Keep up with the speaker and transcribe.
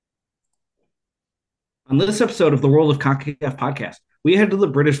On this episode of the World of CONCACAF podcast, we head to the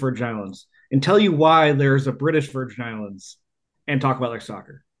British Virgin Islands and tell you why there's a British Virgin Islands and talk about their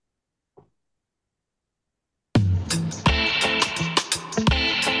soccer.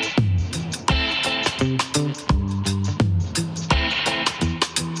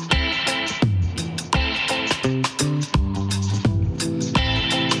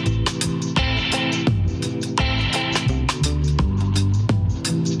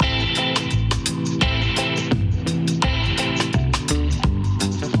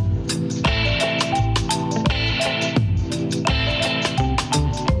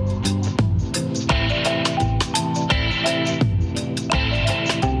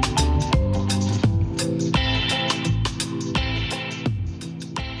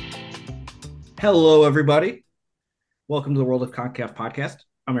 Hello, everybody. Welcome to the World of CONCACAF podcast.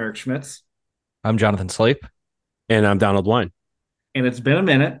 I'm Eric Schmitz, I'm Jonathan Sleep. And I'm Donald Wine. and it's been a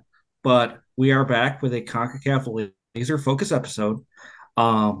minute, but we are back with a CONCACAF laser focus episode.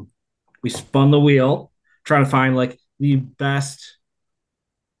 Um, we spun the wheel trying to find like the best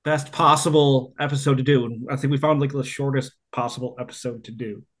possible episode to do, and I think we found like the shortest possible episode to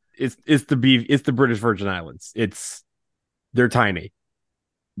do. It's the British Virgin Islands. They're tiny.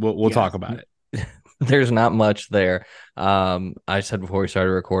 We'll Yeah. talk about it. There's not much there. I said before we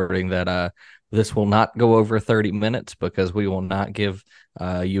started recording that this will not go over 30 minutes because we will not give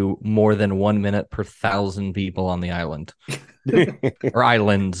you more than 1 minute per 1,000 people on the island or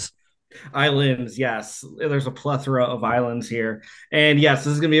islands. Islands, yes. There's a plethora of islands here. And yes,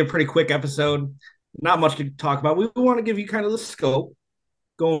 this is going to be a pretty quick episode. Not much to talk about. We want to give you kind of the scope,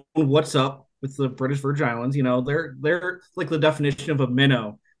 going what's up with the British Virgin Islands. You know, they're like the definition of a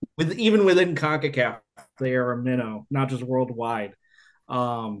minnow. With even within CONCACAF, they are a minnow, not just worldwide.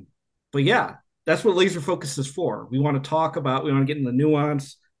 Um, but yeah, that's what laser focus is for. We want to talk about, we want to get in the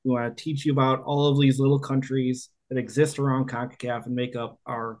nuance. We want to teach you about all of these little countries that exist around CONCACAF and make up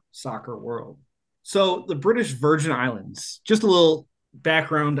our soccer world. So, the British Virgin Islands, just a little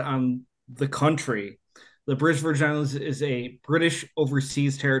background on the country. The British Virgin Islands is a British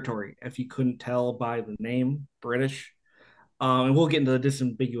overseas territory, if you couldn't tell by the name, British. And we'll get into the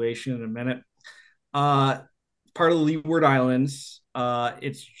disambiguation in a minute. Uh, Part of the Leeward Islands.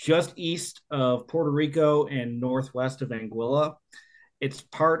 It's just east of Puerto Rico and northwest of Anguilla. It's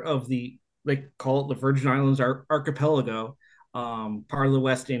part of they call it the Virgin Islands archipelago, part of the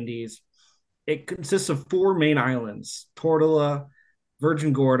West Indies. It consists of four main islands: Tortola,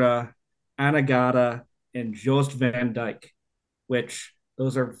 Virgin Gorda, Anegada, and Joost van Dyke, which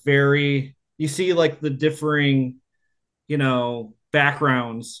those are very, you see like the differing,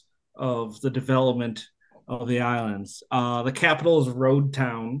 backgrounds of the development of the islands. The capital is Road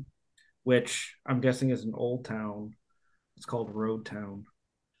Town, which I'm guessing is an old town. It's called Road Town.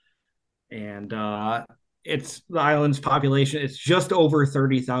 And it's the island's population. It's just over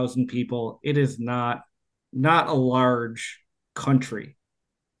 30,000 people. It is not a large country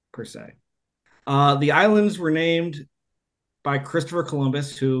per se. The islands were named by Christopher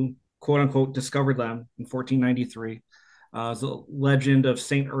Columbus, who quote unquote discovered them in 1493. The legend of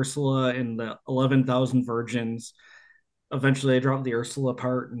Saint Ursula and the 11,000 virgins. Eventually, they dropped the Ursula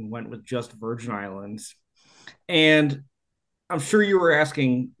part and went with just Virgin Islands. And I'm sure you were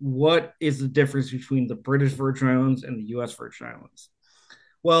asking, what is the difference between the British Virgin Islands and the U.S. Virgin Islands?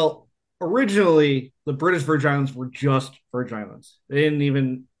 Well, originally, the British Virgin Islands were just Virgin Islands. They didn't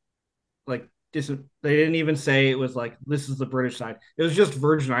even like they didn't even say it was like this is the British side. It was just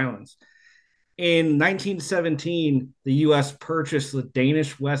Virgin Islands. In 1917, the U.S. purchased the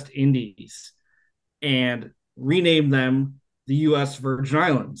Danish West Indies and renamed them the U.S. Virgin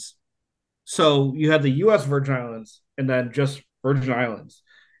Islands. So you had the U.S. Virgin Islands and then just Virgin Islands.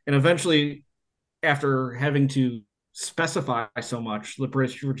 And eventually, after having to specify so much, the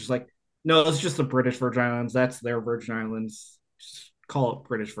British were just like, no, it's just the British Virgin Islands. That's their Virgin Islands. Just call it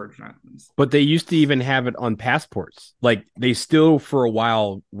British Virgin Islands. But they used to even have it on passports. Like they still for a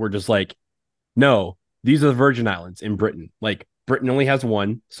while were just like, no, these are the Virgin Islands in Britain. Like Britain only has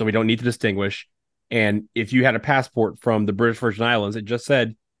one, so we don't need to distinguish. And if you had a passport from the British Virgin Islands, it just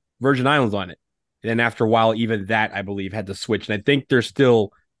said Virgin Islands on it. And then after a while, even that I believe had to switch. And I think there's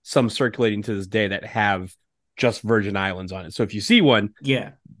still some circulating to this day that have just Virgin Islands on it. So if you see one,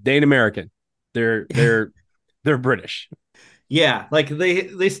 Yeah. they ain't American. They're British. Yeah, like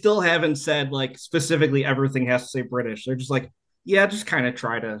they still haven't said like specifically everything has to say British. They're just like, yeah, just kind of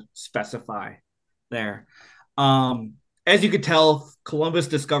try to specify there. As you could tell, Columbus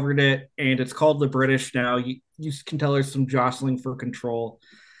discovered it, and it's called the British now. You can tell there's some jostling for control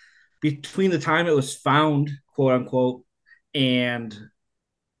between the time it was found, quote unquote, and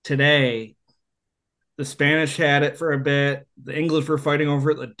today. The Spanish had it for a bit. The English were fighting over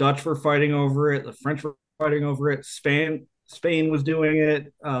it. The Dutch were fighting over it. The French were fighting over it. Spain was doing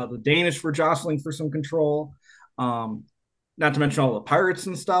it. The Danish were jostling for some control. Um, Not to mention all the pirates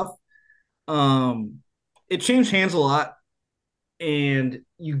and stuff. Um, it changed hands a lot, and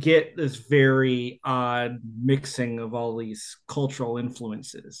you get this very odd mixing of all these cultural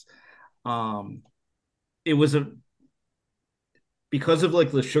influences. Um, it was a because of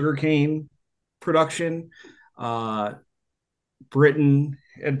like the sugarcane production. Uh, Britain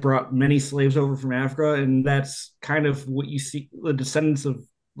had brought many slaves over from Africa, and that's kind of what you see. The descendants of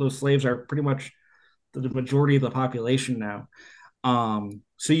those slaves are pretty much the majority of the population now.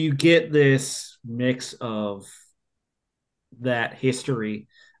 So you get this mix of that history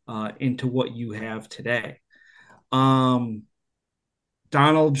into what you have today. Um,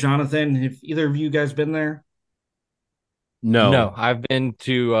 Donald, Jonathan, have either of you guys been there? No, No. I've been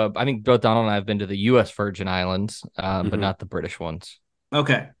to. I think both Donald and I have been to the U.S. Virgin Islands, but Mhm. not the British ones.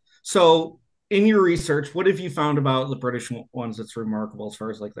 Okay. So in your research, what have you found about the British ones that's remarkable as far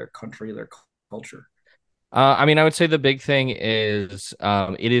as like their country, their culture? I mean, I would say the big thing is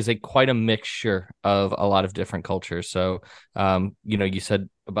it is a quite a mixture of a lot of different cultures. So, you said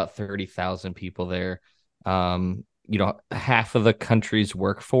about 30,000 people there. Half of the country's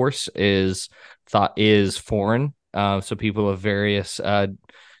workforce is foreign. So people of various,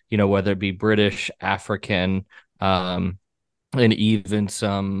 whether it be British, African, um, and even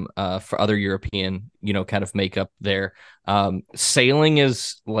some for other European, kind of makeup there. Sailing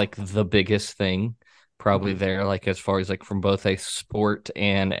is like the biggest thing probably Mhm. there, like as far as like from both a sport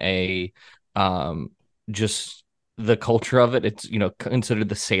and a um just the culture of it. It's considered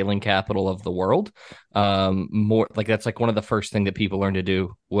the sailing capital of the world. More like that's like one of the first thing that people learn to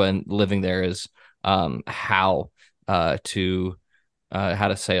do when living there is to how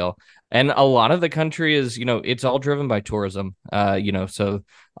to sail. And a lot of the country is, it's all driven by tourism. So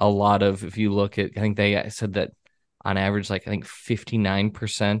a lot of, if you look at, I think they said that on average, like I think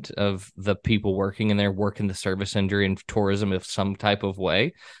 59% of the people working in there work in the service industry and tourism of some type of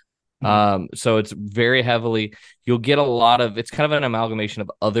way. Mhm. So it's very heavily, you'll get a lot of, it's kind of an amalgamation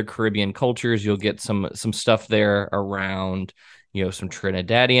of other Caribbean cultures. You'll get some stuff there around, some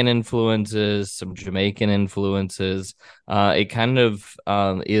Trinidadian influences, some Jamaican influences. It kind of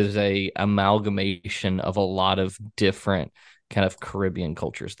is a amalgamation of a lot of different kind of Caribbean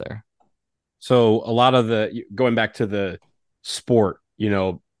cultures there. So a lot of the going back to the sport,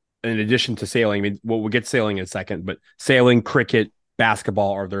 in addition to sailing, I mean, we'll get sailing in a second, but sailing, cricket,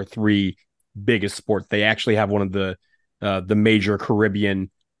 basketball are their three biggest sports. They actually have one of the major Caribbean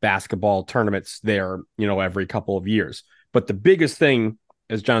basketball tournaments there, every couple of years. But the biggest thing,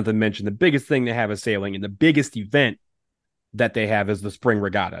 as Jonathan mentioned, the biggest thing they have is sailing, and the biggest event that they have is the spring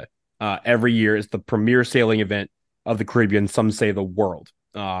regatta. Every year is the premier sailing event of the Caribbean. Some say the world.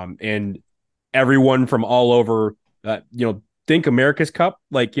 And everyone from all over, think America's Cup,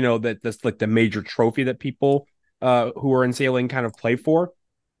 like, that's like the major trophy that people who are in sailing kind of play for,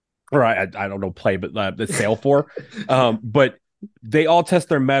 or I don't know, play, but that sail for. But they all test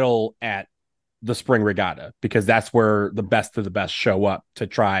their mettle at the spring regatta because that's where the best of the best show up to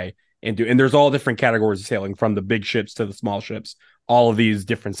try and do. And there's all different categories of sailing, from the big ships to the small ships, all of these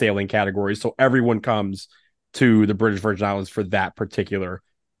different sailing categories. So everyone comes to the British Virgin Islands for that particular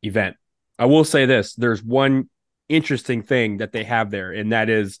event. I will say this: there's one interesting thing that they have there, and that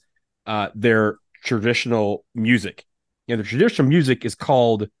is their traditional music. And the traditional music is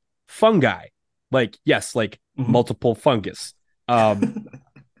called fungi. Like, yes, like Mhm. multiple fungus.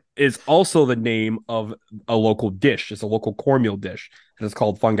 Is also the name of a local dish. It's a local cornmeal dish, and it's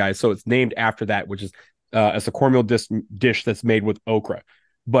called fungi. So it's named after that, which is it's a cornmeal dish that's made with okra.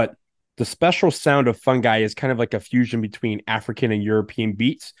 But the special sound of fungi is kind of like a fusion between African and European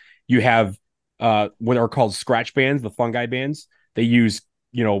beats. You have what are called scratch bands, the fungi bands. They use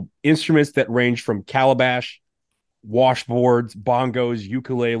instruments that range from calabash, washboards, bongos,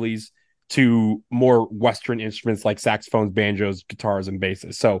 ukuleles, to more Western instruments like saxophones, banjos, guitars, and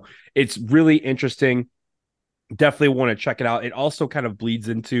basses. So it's really interesting. Definitely want to check it out. It also kind of bleeds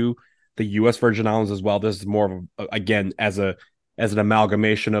into the U.S. Virgin Islands as well. This is more of again as an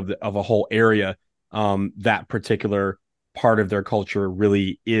amalgamation of a whole area. That particular part of their culture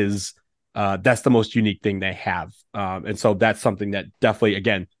really is that's the most unique thing they have, and so that's something that definitely,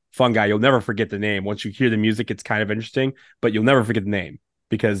 again, fungi. You'll never forget the name. Once you hear the music, it's kind of interesting, but you'll never forget the name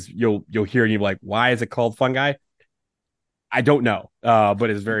because you'll hear and you're like, why is it called fungi? I don't know, but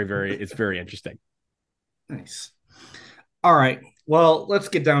it's very interesting. Nice. All right. Well, let's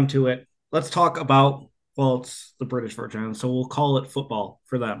get down to it. Let's talk about, well, it's the British Virgin Islands, so we'll call it football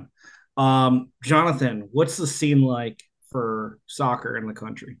for them. Jonathan, what's the scene like for soccer in the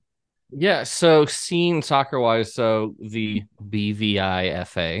country? Yeah, so scene soccer wise, so the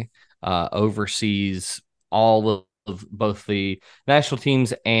BVIFA oversees all of both the national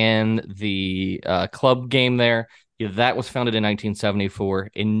teams and the club game there. Yeah, that was founded in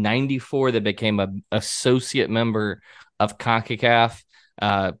 1974. In 94, they became an associate member of CONCACAF,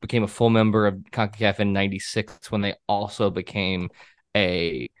 became a full member of CONCACAF in 96 when they also became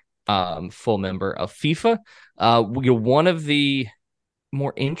a full member of FIFA. One of the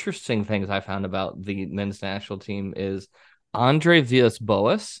more interesting things I found about the men's national team is Andre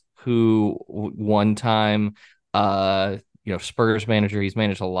Villas-Boas, who one time, Spurs manager. He's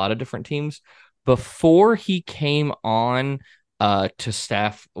managed a lot of different teams. Before he came on to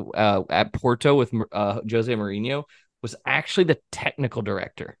staff at Porto with Jose Mourinho, was actually the technical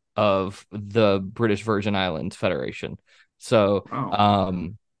director of the British Virgin Islands Federation. So, Oh,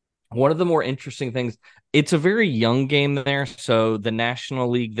 one of the more interesting things, it's a very young game there. So the National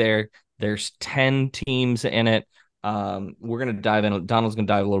League there's 10 teams in it. We're going to dive in. Donald's going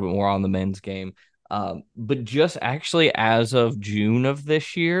to dive a little bit more on the men's game. But just actually as of June of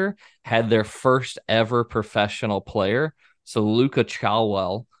this year, had their first ever professional player. So Luca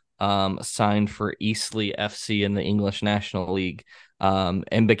Chalwell signed for Eastleigh FC in the English National League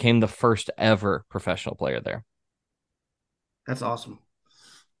and became the first ever professional player there. that's awesome.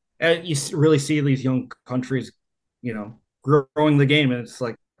 You really see these young countries, growing the game, and it's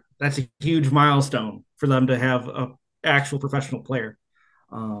like that's a huge milestone for them to have a actual professional player.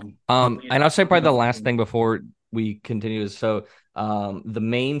 And I'll say probably the last thing before we continue is the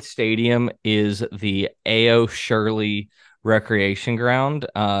main stadium is the A.O. Shirley Recreation Ground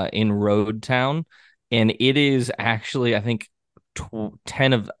in Road Town, and it is actually I think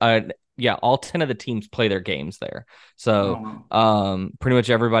 10 of all 10 of the teams play their games there. So Oh, wow. pretty much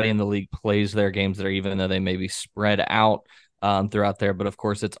everybody in the league plays their games there, even though they may be spread out throughout there. But of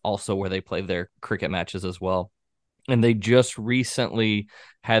course, it's also where they play their cricket matches as well. And they just recently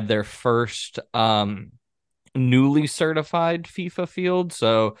had their first newly certified FIFA field.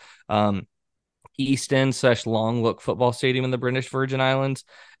 So East End / Longlook Football Stadium in the British Virgin Islands.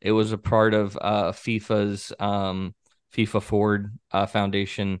 It was a part of FIFA's FIFA Forward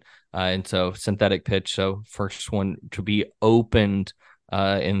Foundation, and so synthetic pitch. So first one to be opened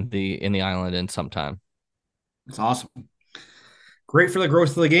in the island in some time. It's awesome. Great for the growth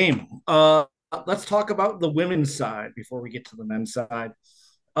of the game. Let's talk about the women's side before we get to the men's side.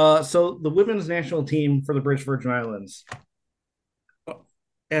 So the women's national team for the British Virgin Islands,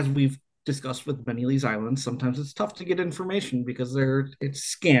 as we've discussed with many of these islands, sometimes it's tough to get information because it's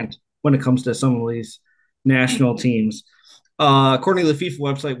scant when it comes to some of these national teams. According to the FIFA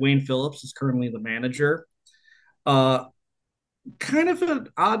website, Wayne Phillips is currently the manager. Uh, Kind of an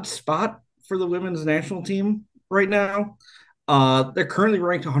odd spot for the women's national team right now. They're currently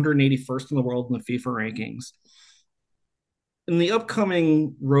ranked 181st in the world in the FIFA rankings. In the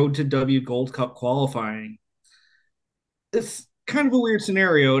upcoming Road to W Gold Cup qualifying, it's kind of a weird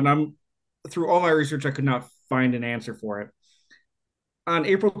scenario, and I'm through all my research, I could not find an answer for it. On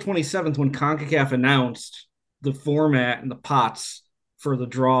April 27th, when CONCACAF announced the format and the pots for the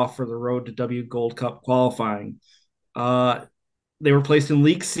draw for the Road to W Gold Cup qualifying, uh, they were placed in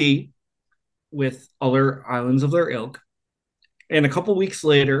League C with other islands of their ilk. And a couple weeks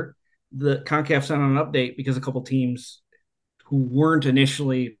later, the CONCACAF sent out an update because a couple teams who weren't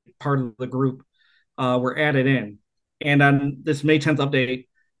initially part of the group were added in. And on this May 10th update,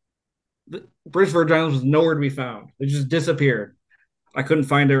 the British Virgin Islands was nowhere to be found. They just disappeared. I couldn't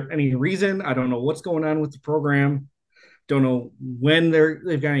find any reason. I don't know what's going on with the program. Don't know when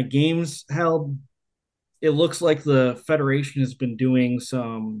they've got any games held. It looks like the federation has been doing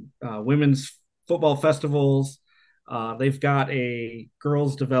some women's football festivals. They've got a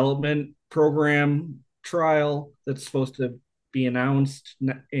girls development program trial that's supposed to be announced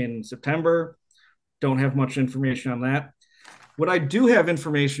in September. Don't have much information on that. What I do have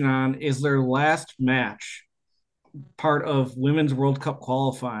information on is their last match, part of Women's World Cup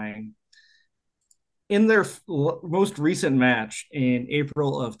qualifying. In their most recent match in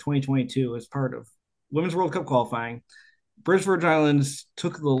April of 2022, as part of Women's World Cup qualifying, British Virgin Islands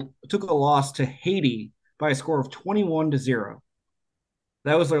took a loss to Haiti by a score of 21-0.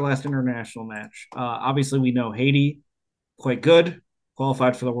 That was their last international match. Obviously, we know Haiti quite good,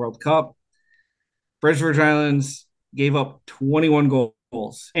 qualified for the World Cup. British Virgin Islands gave up 21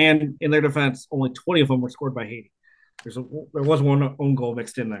 goals, and in their defense, only 20 of them were scored by Haiti. There was one own goal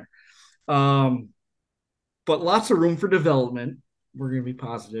mixed in there. But lots of room for development. We're going to be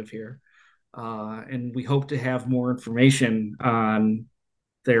positive here. And we hope to have more information on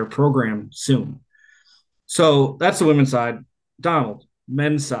their program soon. So that's the women's side. Donald,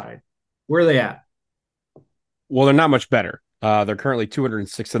 men's side, where are they at? Well, they're not much better. They're currently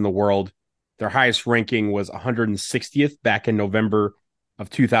 206th in the world. Their highest ranking was 160th back in November of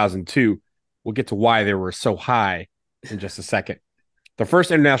 2002. We'll get to why they were so high in just a second. The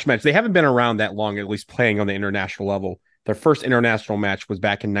first international match, they haven't been around that long, at least playing on the international level. Their first international match was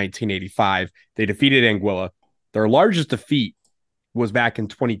back in 1985. They defeated Anguilla. Their largest defeat was back in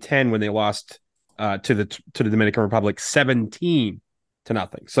 2010 when they lost to the Dominican Republic 17-0.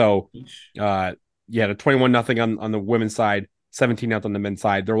 So the 21-0 on the women's side, 17-0 on the men's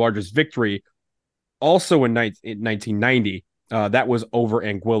side. Their largest victory, also in 1990, that was over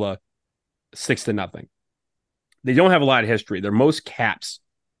Anguilla, 6-0. They don't have a lot of history. Their most caps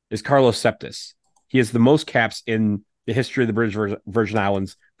is Carlos Septis. He has the most caps in the history of the British Virgin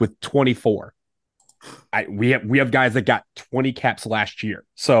Islands with 24. We have guys that got 20 caps last year.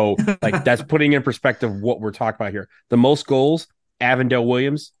 So like that's putting in perspective what we're talking about here. The most goals, Avondale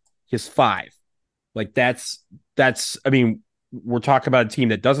Williams, he has 5. Like that's I mean, we're talking about a team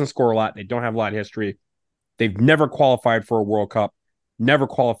that doesn't score a lot. They don't have a lot of history. They've never qualified for a World Cup, never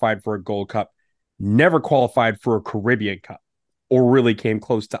qualified for a Gold Cup, never qualified for a Caribbean Cup, or really came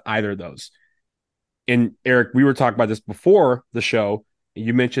close to either of those. And Eric, we were talking about this before the show.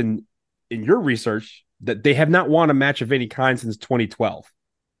 You mentioned in your research that they have not won a match of any kind since 2012.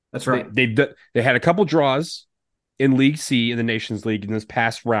 That's right. They had a couple draws in League C in the Nations League in this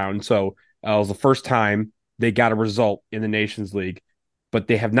past round. So it was the first time they got a result in the Nations League, but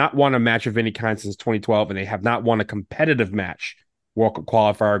they have not won a match of any kind since 2012, and they have not won a competitive match, World Cup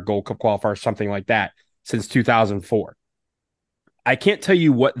qualifier, Gold Cup qualifier, something like that, since 2004. I can't tell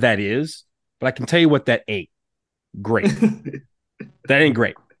you what that is, but I can tell you what that ain't. Great. That ain't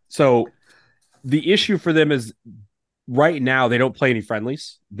great. So the issue for them is right now they don't play any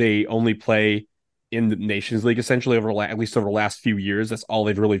friendlies. They only play in the Nations League essentially at least over the last few years. That's all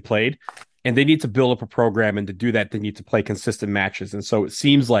they've really played. And they need to build up a program, and to do that, they need to play consistent matches. And so it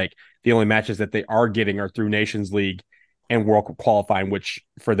seems like the only matches that they are getting are through Nations League and World Cup qualifying, which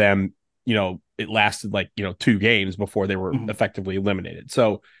for them, it lasted 2 games before they were effectively eliminated.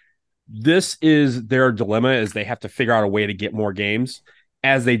 So this is their dilemma, is they have to figure out a way to get more games.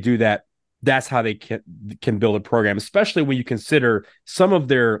 As they do that, that's how they can build a program, especially when you consider some of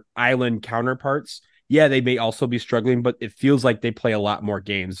their island counterparts. Yeah, they may also be struggling, but it feels like they play a lot more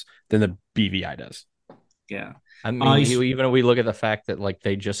games than the BVI does. Yeah. I mean, even if we look at the fact that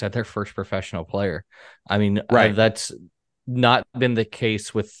they just had their first professional player. I mean, right. That's not been the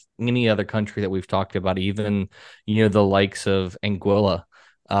case with any other country that we've talked about. Even, the likes of Anguilla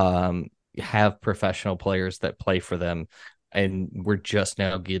have professional players that play for them. And we're just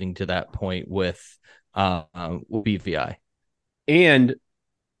now getting to that point with BVI. And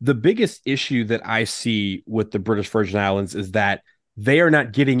the biggest issue that I see with the British Virgin Islands is that they are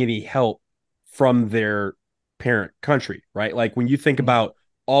not getting any help from their parent country, right? Like when you think about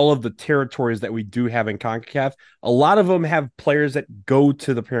all of the territories that we do have in CONCACAF, a lot of them have players that go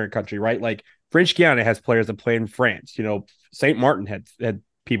to the parent country, right? Like French Guiana has players that play in France. St. Martin had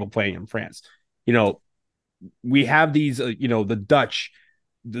people playing in France. We have these, the Dutch,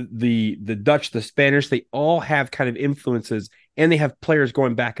 the Dutch, the Spanish, they all have kind of influences, and they have players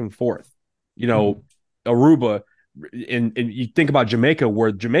going back and forth. Aruba, and you think about Jamaica,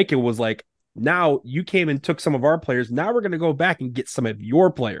 where Jamaica was like, now you came and took some of our players. Now we're going to go back and get some of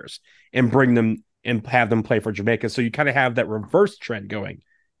your players and bring them and have them play for Jamaica. So you kind of have that reverse trend going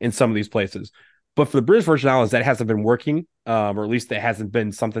in some of these places. But for the British Virgin Islands, that hasn't been working, or at least that hasn't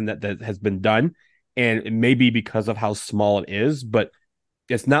been something that has been done. And it may be because of how small it is, but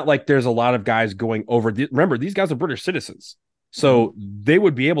it's not like there's a lot of guys going over. Remember, these guys are British citizens, so they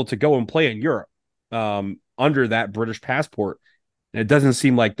would be able to go and play in Europe under that British passport. And it doesn't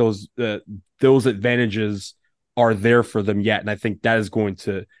seem like those advantages are there for them yet. And I think that is going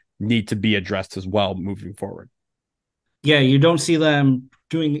to need to be addressed as well moving forward. Yeah, you don't see them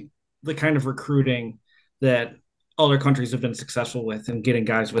doing the kind of recruiting that other countries have been successful with and getting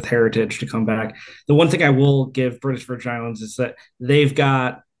guys with heritage to come back. The one thing I will give British Virgin Islands is that they've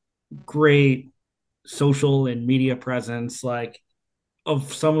got great social and media presence. Like,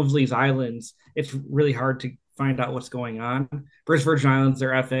 of some of these islands, it's really hard to find out what's going on. British Virgin Islands,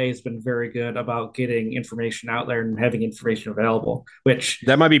 their FA has been very good about getting information out there and having information available, which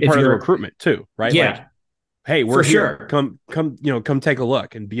that might be part of the recruitment too, right? Yeah. Like, hey, we're here. Sure. Come take a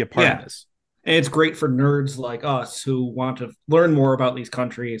look and be a part of this. And it's great for nerds like us who want to learn more about these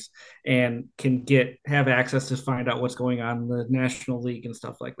countries and can have access to find out what's going on in the National League and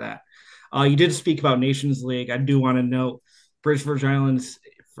stuff like that. You did speak about Nations League. I do want to note British Virgin Islands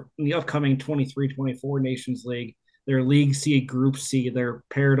in the upcoming 23-24 Nations League. Their League C, Group C. They're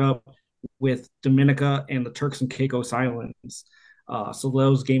paired up with Dominica and the Turks and Caicos Islands. So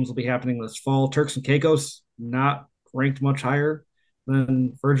those games will be happening this fall. Turks and Caicos not ranked much higher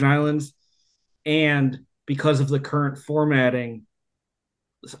than Virgin Islands, and because of the current formatting,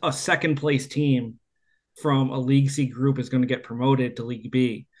 a second place team from a League C group is going to get promoted to League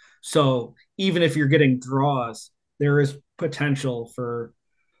B. So even if you're getting draws, there is potential for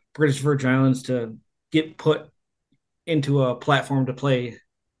British Virgin Islands to get put into a platform to play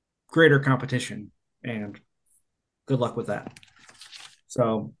greater competition. And good luck with that.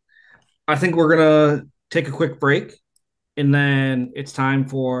 So I think we're going to take a quick break. And then it's time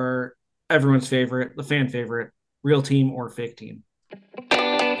for everyone's favorite, the fan favorite, real team or fake team.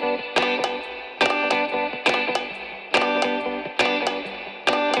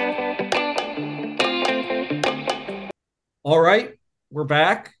 All right, we're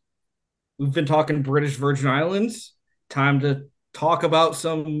back. We've been talking British Virgin Islands. Time to talk about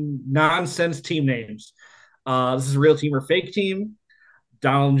some nonsense team names. This is a real team or fake team.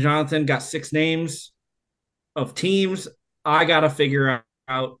 Donald and Jonathan got 6 names of teams. I got to figure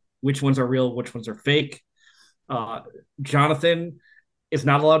out which ones are real, which ones are fake. Jonathan is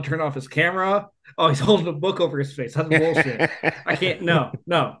not allowed to turn off his camera. Oh, he's holding a book over his face. That's bullshit. I can't. No.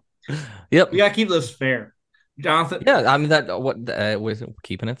 Yep. We got to keep this fair. Jonathan. Yeah, I mean was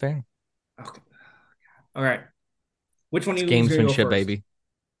keeping it fair. Okay. All right. Which one It's you gamesmanship, baby.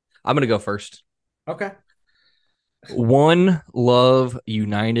 I'm gonna go first. Okay. One Love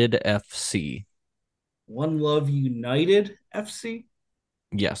United FC. One Love United FC.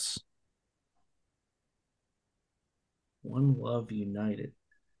 Yes. One Love United.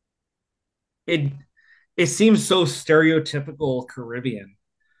 It seems so stereotypical Caribbean.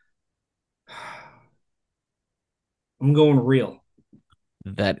 I'm going real.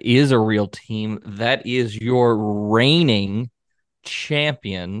 That is a real team. That is your reigning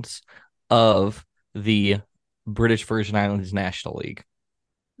champions of the British Virgin Islands National League.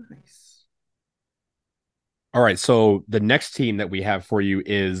 Nice. All right. So the next team that we have for you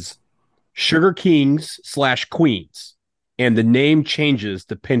is Sugar Kings / Queens. And the name changes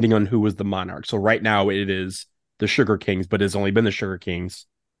depending on who was the monarch. So right now it is the Sugar Kings, but it's only been the Sugar Kings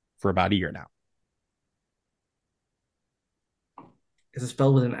for about a year now. Is it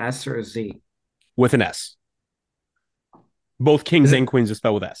spelled with an S or a Z? With an S. Both Kings and Queens are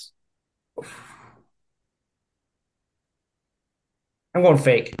spelled with S. I'm going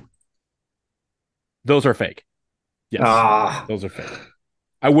fake. Those are fake. Yes. Those are fake.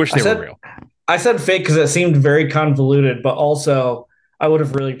 I wish they were real. I said fake because it seemed very convoluted, but also I would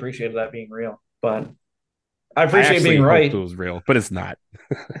have really appreciated that being real. But I appreciate being right. It was real, but it's not.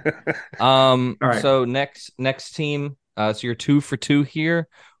 All right. So next team. So you're 2 for 2 here.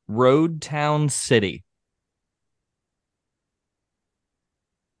 Road Town City.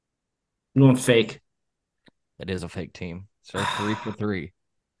 I'm going fake. That is a fake team. So 3 for 3.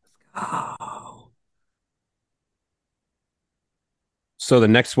 Oh. So the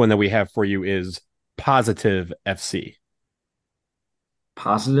next one that we have for you is Positive FC.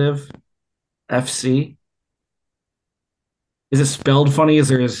 Positive FC. Is it spelled funny? Is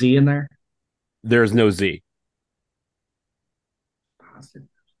there a Z in there? There's no Z. Positive.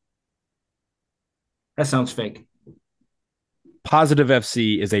 That sounds fake. Positive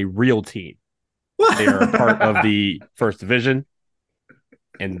FC is a real team. What? They are a part of the first division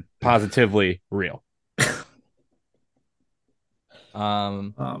and positively real.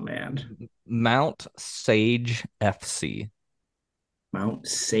 Oh man. Mount Sage FC. Mount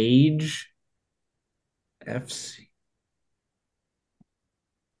Sage FC.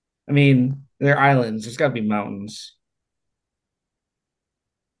 I mean, they're islands. There's got to be mountains.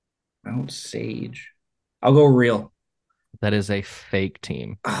 Mount Sage. I'll go real. That is a fake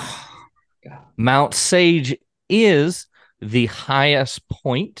team. Oh, Mount Sage is the highest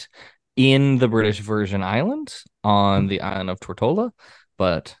point in the British Virgin Islands on the island of Tortola,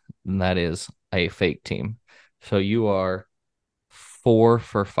 but that is a fake team. So you are 4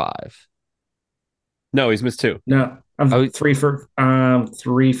 for 5. No, he's missed 2. No, I'm 3 for 5.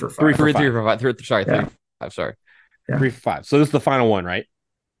 3 for 5. Sorry, Yeah. 3 for 5. Sorry. Yeah. 3 for 5. So this is the final one, right?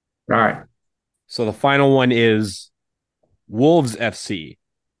 All right. So the final one is Wolves FC.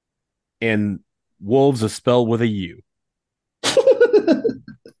 And Wolves is spelled with a U.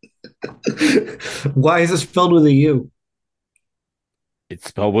 Why is it spelled with a U? It's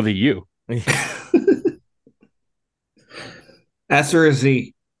spelled with a U. S or a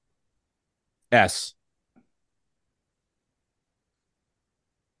Z? S.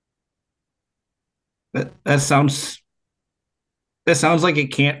 That sounds That sounds like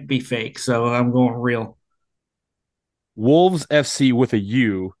it can't be fake, so I'm going real. Wolves FC with a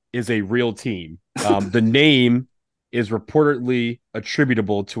U is a real team. The name is reportedly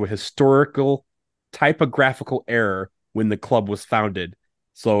attributable to a historical typographical error when the club was founded.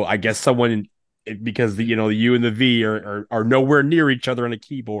 So I guess someone, because the U and the V are nowhere near each other on a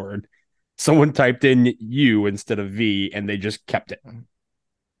keyboard, someone typed in U instead of V, and they just kept it.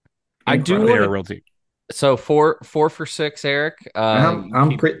 I do They're want a to. real team. So four for six, Eric.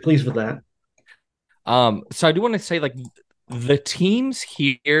 I'm pretty pleased with that. So I do want to say, like, the teams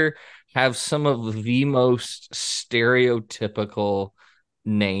here have some of the most stereotypical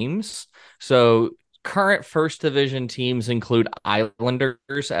names. So current first division teams include Islanders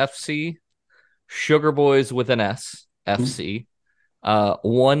FC, Sugar Boys with an S, FC,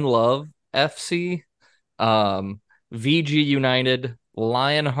 One Love FC, VG United,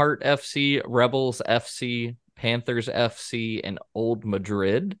 Lionheart FC, Rebels FC, Panthers FC, and Old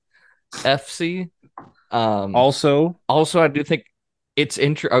Madrid FC. Also, I do think it's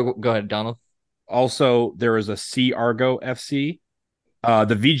interesting. Oh, go ahead, Donald. Also, there is a C Argo FC.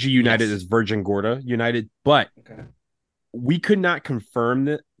 The VG United Yes. is Virgin Gorda United, but Okay. we could not confirm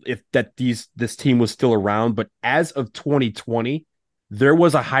that if that this team was still around. But as of 2020, there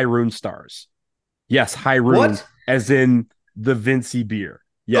was a Hyrule Stars. Yes, Hyrule, What? as in the Vinci beer.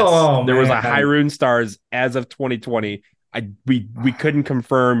 Yes, Oh, there was a man. Hyrule Stars as of 2020. We couldn't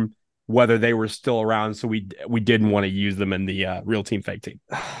confirm whether they were still around, so we didn't want to use them in the real team fake team.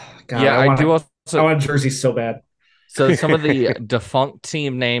 God, Yeah, I do I also. want Jersey so bad. So some of the defunct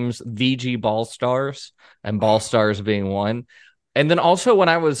team names, VG Ball Stars and Ball Stars being one. And then also when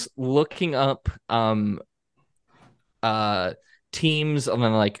I was looking up teams and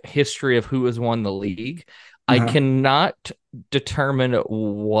then like history of who has won the league, I cannot determine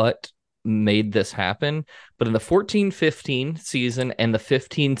what made this happen. But in the 14-15 season and the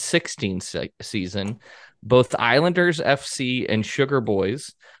 15-16 season, both Islanders FC and Sugar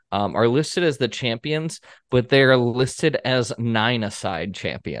Boys are listed as the champions, but they're listed as 9-a-side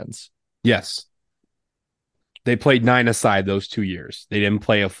champions. Yes. They played 9-a-side those 2 years. They didn't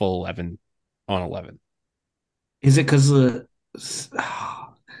play a full 11 on 11. Is it because the?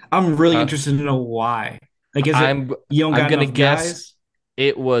 I'm really interested to know why. Like, is it you don't got I'm gonna enough guess guys?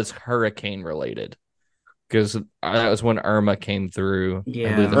 it was hurricane related because that was when Irma came through.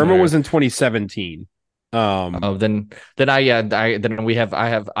 Yeah. Irma was in 2017. Then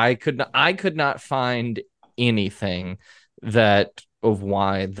I could not find anything that of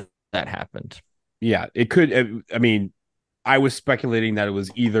why that happened. Yeah, it could. I mean, I was speculating that it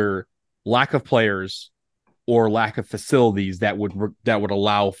was either lack of players or lack of facilities that would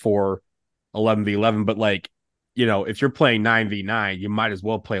allow for 11v11. But like, if you're playing 9v9, you might as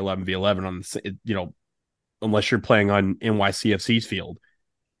well play 11v11 on the, unless you're playing on NYCFC's field.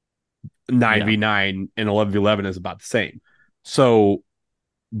 9v9 and 11v11 is about the same. So,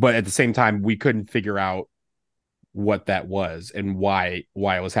 but at the same time, we couldn't figure out what that was and why it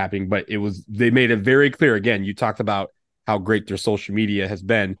was happening. But they made it very clear. Again, you talked about how great their social media has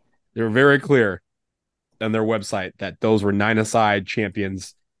been. They were very clear on their website that those were 9-a-side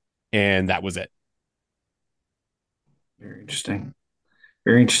champions, and that was it. Very interesting.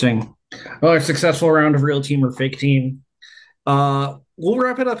 Very interesting. Well, a successful round of real team or fake team. We'll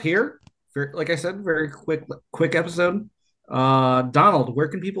wrap it up here. Like I said, very quick episode. Donald, where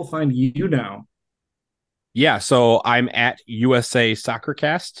can people find you now? Yeah, so I'm at USA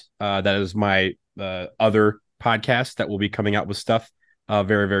Soccercast. That is my other podcast that will be coming out with stuff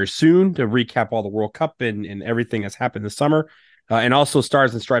very, very soon to recap all the World Cup and everything that's happened this summer. And also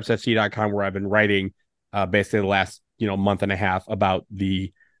starsandstripesfc.com, where I've been writing basically the last month and a half about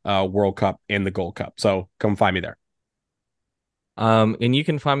the World Cup and the Gold Cup. So come find me there. And you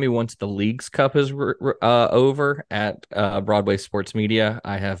can find me once the Leagues Cup is over at Broadway Sports Media.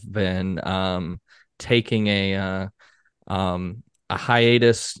 I have been taking a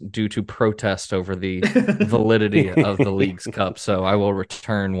hiatus due to protest over the validity of the Leagues Cup. So I will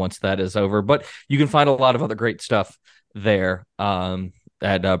return once that is over. But you can find a lot of other great stuff there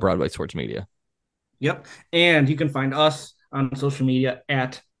at Broadway Sports Media. Yep. And you can find us on social media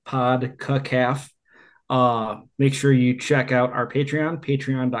at PodCacaf. Make sure you check out our Patreon,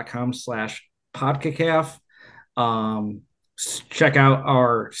 patreon.com/PodCacaf. Check out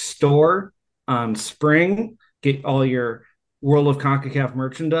our store on Spring. Get all your World of CONCACAF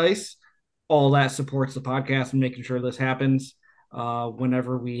merchandise. All that supports the podcast and making sure this happens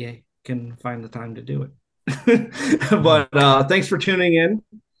whenever we can find the time to do it. But thanks for tuning in.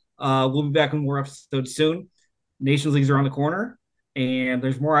 We'll be back with more episodes soon. Nations Leagues are on the corner, and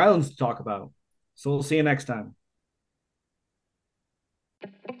there's more islands to talk about. So we'll see you next time.